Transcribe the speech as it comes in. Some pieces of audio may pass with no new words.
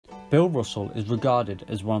Bill Russell is regarded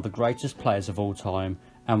as one of the greatest players of all time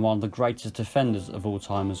and one of the greatest defenders of all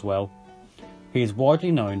time as well. He is widely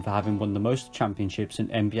known for having won the most championships in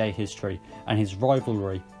NBA history and his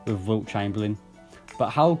rivalry with Wilt Chamberlain.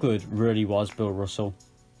 But how good really was Bill Russell?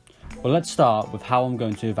 Well, let's start with how I'm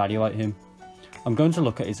going to evaluate him. I'm going to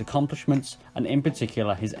look at his accomplishments and in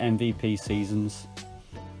particular his MVP seasons.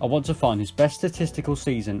 I want to find his best statistical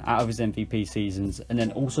season out of his MVP seasons and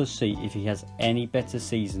then also see if he has any better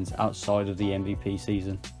seasons outside of the MVP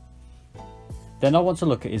season. Then I want to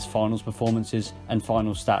look at his finals performances and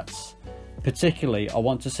final stats. Particularly, I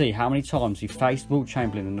want to see how many times he faced Wilt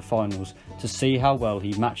Chamberlain in the finals to see how well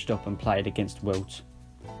he matched up and played against Wilt.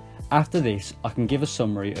 After this, I can give a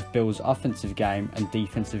summary of Bill's offensive game and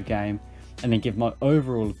defensive game and then give my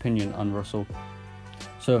overall opinion on Russell.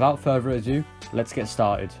 So without further ado, let's get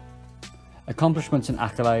started. Accomplishments and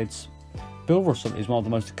accolades. Bill Russell is one of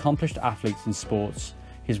the most accomplished athletes in sports.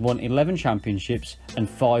 He's won 11 championships and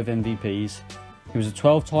 5 MVPs. He was a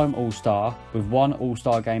 12-time All-Star with 1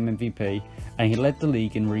 All-Star Game MVP and he led the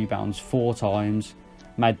league in rebounds 4 times,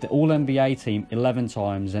 made the All-NBA team 11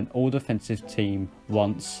 times and All-Defensive team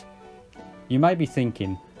once. You may be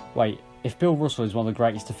thinking, wait, if Bill Russell is one of the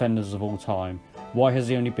greatest defenders of all time, why has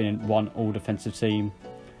he only been in 1 All-Defensive team?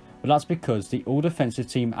 Well, that's because the All-Defensive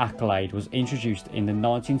team accolade was introduced in the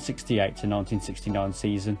 1968 to 1969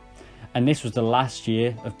 season, and this was the last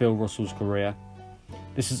year of Bill Russell's career.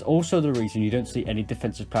 This is also the reason you don't see any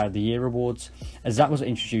Defensive Player of the Year awards, as that was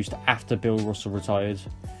introduced after Bill Russell retired.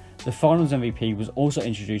 The Finals MVP was also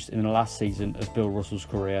introduced in the last season of Bill Russell's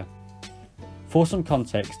career. For some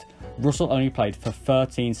context, Russell only played for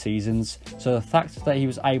 13 seasons, so the fact that he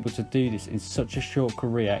was able to do this in such a short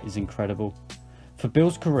career is incredible. For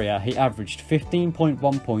Bill's career, he averaged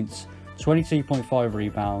 15.1 points, 22.5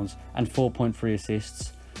 rebounds and 4.3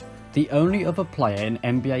 assists. The only other player in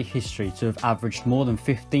NBA history to have averaged more than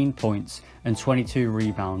 15 points and 22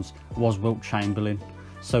 rebounds was Wilt Chamberlain,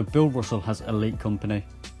 so Bill Russell has elite company.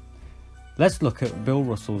 Let's look at Bill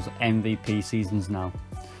Russell's MVP seasons now.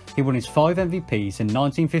 He won his 5 MVPs in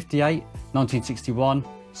 1958, 1961,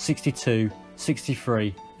 62,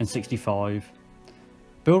 63 and 65.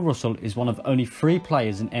 Bill Russell is one of only 3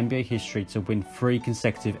 players in NBA history to win 3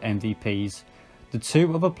 consecutive MVPs. The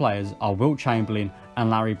 2 other players are Wilt Chamberlain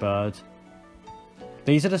and Larry Bird.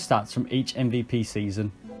 These are the stats from each MVP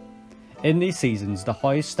season. In these seasons, the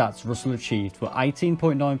highest stats Russell achieved were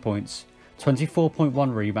 18.9 points,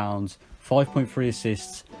 24.1 rebounds, 5.3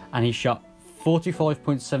 assists, and he shot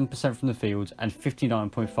 45.7% from the field and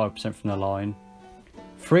 59.5% from the line.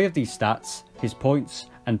 3 of these stats, his points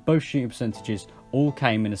and both shooting percentages, all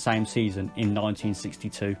came in the same season in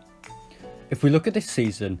 1962. If we look at this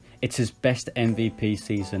season, it's his best MVP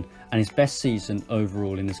season and his best season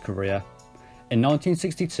overall in his career. In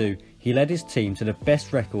 1962, he led his team to the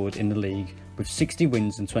best record in the league with 60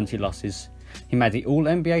 wins and 20 losses. He made the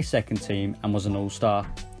All-NBA second team and was an All-Star.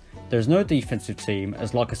 There is no defensive team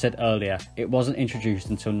as, like I said earlier, it wasn't introduced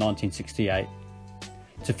until 1968.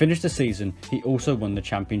 To finish the season, he also won the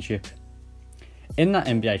championship. In that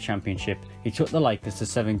NBA championship, he took the Lakers to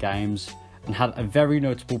 7 games and had a very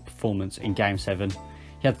notable performance in Game 7.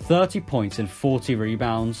 He had 30 points and 40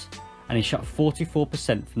 rebounds, and he shot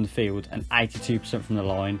 44% from the field and 82% from the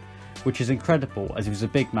line, which is incredible as he was a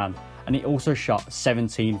big man, and he also shot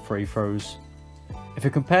 17 free throws. If you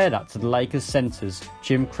compare that to the Lakers centres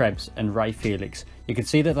Jim Krebs and Ray Felix, you can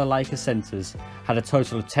see that the Lakers centres had a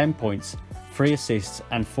total of 10 points, 3 assists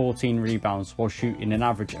and 14 rebounds while shooting an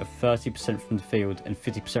average of 30% from the field and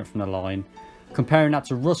 50% from the line. Comparing that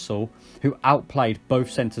to Russell, who outplayed both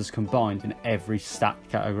centres combined in every stat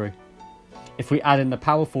category. If we add in the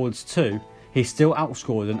power forwards too, he still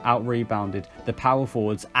outscored and out-rebounded the power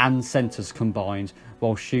forwards and centres combined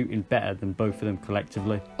while shooting better than both of them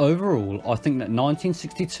collectively. Overall, I think that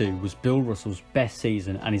 1962 was Bill Russell's best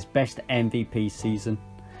season and his best MVP season.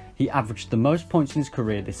 He averaged the most points in his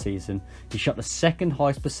career this season, he shot the 2nd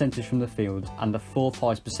highest percentage from the field and the 4th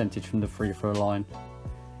highest percentage from the free throw line.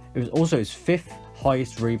 It was also his 5th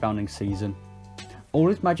highest rebounding season. All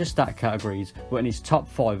his major stat categories were in his top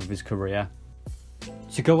 5 of his career.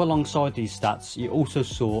 To go alongside these stats, you also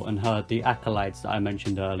saw and heard the accolades that I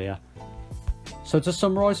mentioned earlier. So to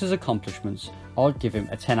summarise his accomplishments, I'd give him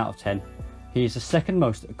a 10 out of 10. He is the 2nd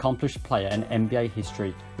most accomplished player in NBA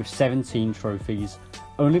history with 17 trophies,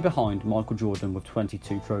 only behind Michael Jordan with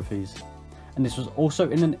 22 trophies. And this was also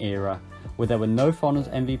in an era where there were no Finals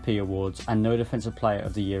MVP awards and no Defensive Player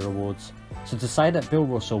of the Year awards. So to say that Bill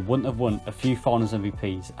Russell wouldn't have won a few Finals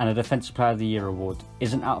MVPs and a Defensive Player of the Year award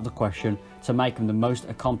isn't out of the question to make him the most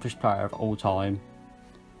accomplished player of all time.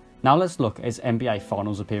 Now let's look at his NBA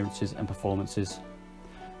Finals appearances and performances.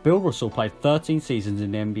 Bill Russell played 13 seasons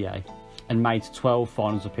in the NBA and made 12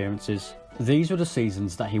 Finals appearances. These were the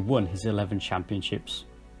seasons that he won his 11 championships.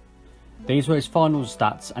 These were his Finals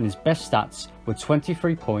stats, and his best stats were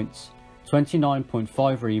 23 points,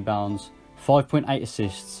 29.5 rebounds, 5.8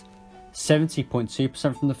 assists,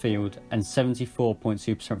 70.2% from the field and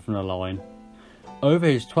 74.2% from the line. Over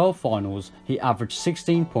his 12 finals, he averaged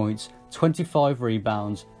 16 points, 25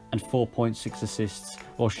 rebounds and 4.6 assists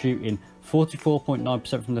while shooting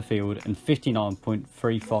 44.9% from the field and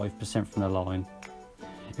 59.35% from the line.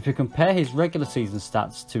 If you compare his regular season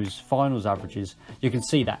stats to his finals averages, you can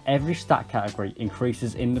see that every stat category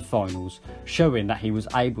increases in the finals, showing that he was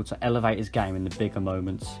able to elevate his game in the bigger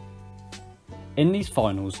moments. In these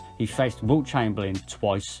finals, he faced Wilt Chamberlain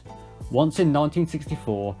twice, once in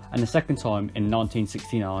 1964 and the second time in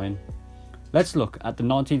 1969. Let's look at the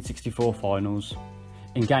 1964 finals.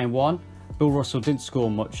 In Game 1, Bill Russell didn't score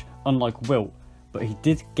much, unlike Wilt, but he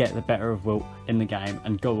did get the better of Wilt in the game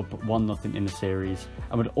and go up 1-0 in the series,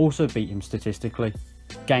 and would also beat him statistically.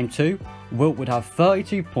 Game 2, Wilt would have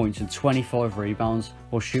 32 points and 25 rebounds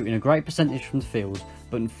while shooting a great percentage from the field,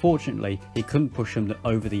 but unfortunately he couldn't push him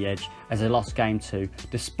over the edge as they lost Game 2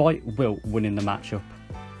 despite Wilt winning the matchup.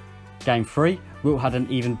 Game 3, Wilt had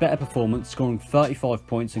an even better performance, scoring 35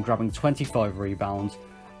 points and grabbing 25 rebounds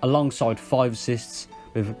alongside 5 assists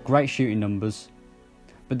with great shooting numbers.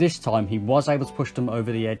 But this time he was able to push them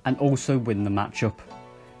over the edge and also win the matchup.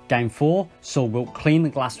 Game 4 saw Wilt clean the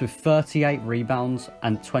glass with 38 rebounds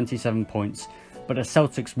and 27 points, but the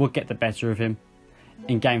Celtics would get the better of him.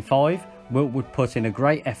 In Game 5, Wilt would put in a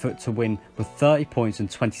great effort to win with 30 points and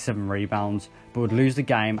 27 rebounds, but would lose the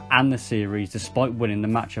game and the series despite winning the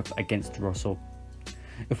matchup against Russell.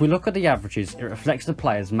 If we look at the averages, it reflects the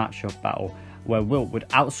players' matchup battle, where Wilt would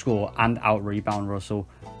outscore and out-rebound Russell,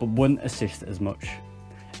 but wouldn't assist as much.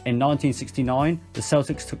 In 1969, the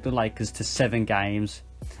Celtics took the Lakers to 7 games.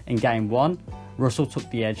 In Game 1, Russell took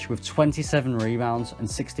the edge with 27 rebounds and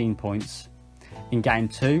 16 points. In Game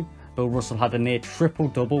 2, Bill Russell had a near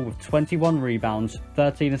triple-double with 21 rebounds,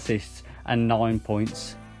 13 assists and 9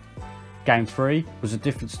 points. Game 3 was a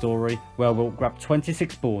different story, where Wilt grabbed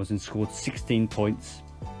 26 boards and scored 16 points.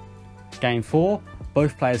 Game 4,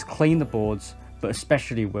 both players cleaned the boards, but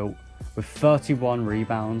especially Wilt, with 31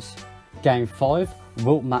 rebounds. Game 5,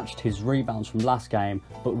 Wilt matched his rebounds from last game,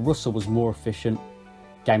 but Russell was more efficient.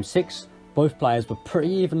 Game 6, both players were pretty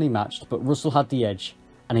evenly matched, but Russell had the edge,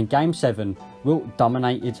 and in Game 7, Wilt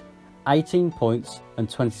dominated, 18 points and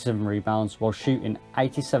 27 rebounds while shooting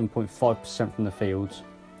 87.5% from the field.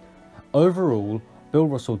 Overall, Bill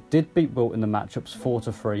Russell did beat Wilt in the matchups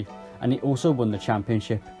 4-3, and he also won the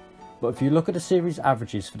championship. But if you look at the series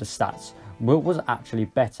averages for the stats, Wilt was actually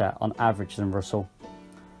better on average than Russell.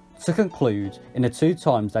 To conclude, in the 2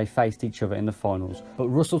 times they faced each other in the finals, but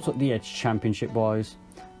Russell took the edge championship wise,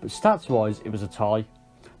 but stats wise it was a tie.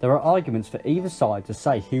 There are arguments for either side to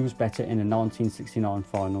say who was better in the 1969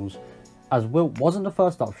 finals, as Wilt wasn't the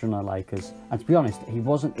first option on the Lakers, and to be honest he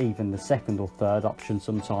wasn't even the second or third option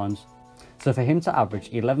sometimes. So for him to average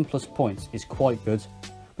 11 plus points is quite good,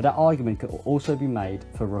 but that argument could also be made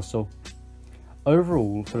for Russell.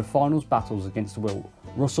 Overall, for the finals battles against Wilt,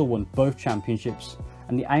 Russell won both championships,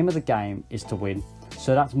 and the aim of the game is to win,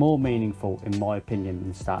 so that's more meaningful in my opinion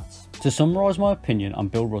than stats. To summarise my opinion on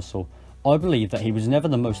Bill Russell, I believe that he was never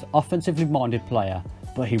the most offensively minded player,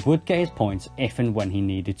 but he would get his points if and when he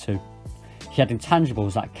needed to. He had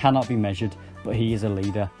intangibles that cannot be measured, but he is a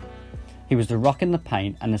leader. He was the rock in the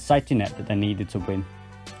paint and the safety net that they needed to win.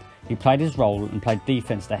 He played his role and played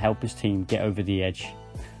defense to help his team get over the edge.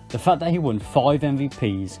 The fact that he won 5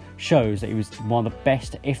 MVPs shows that he was one of the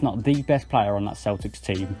best, if not the best player on that Celtics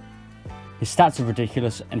team. His stats are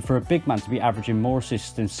ridiculous, and for a big man to be averaging more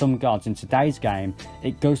assists than some guards in today's game,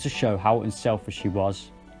 it goes to show how unselfish he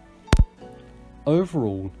was.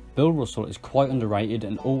 Overall, Bill Russell is quite underrated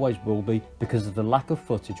and always will be because of the lack of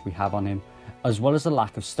footage we have on him, as well as the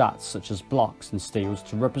lack of stats such as blocks and steals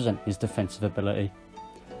to represent his defensive ability.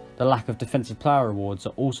 The lack of defensive player awards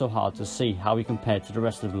are also hard to see how he compared to the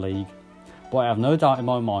rest of the league, but I have no doubt in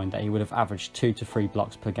my mind that he would have averaged 2 to 3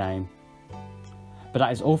 blocks per game. But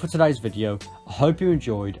that is all for today's video. I hope you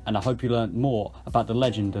enjoyed, and I hope you learned more about the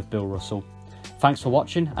legend of Bill Russell. Thanks for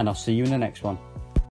watching, and I'll see you in the next one.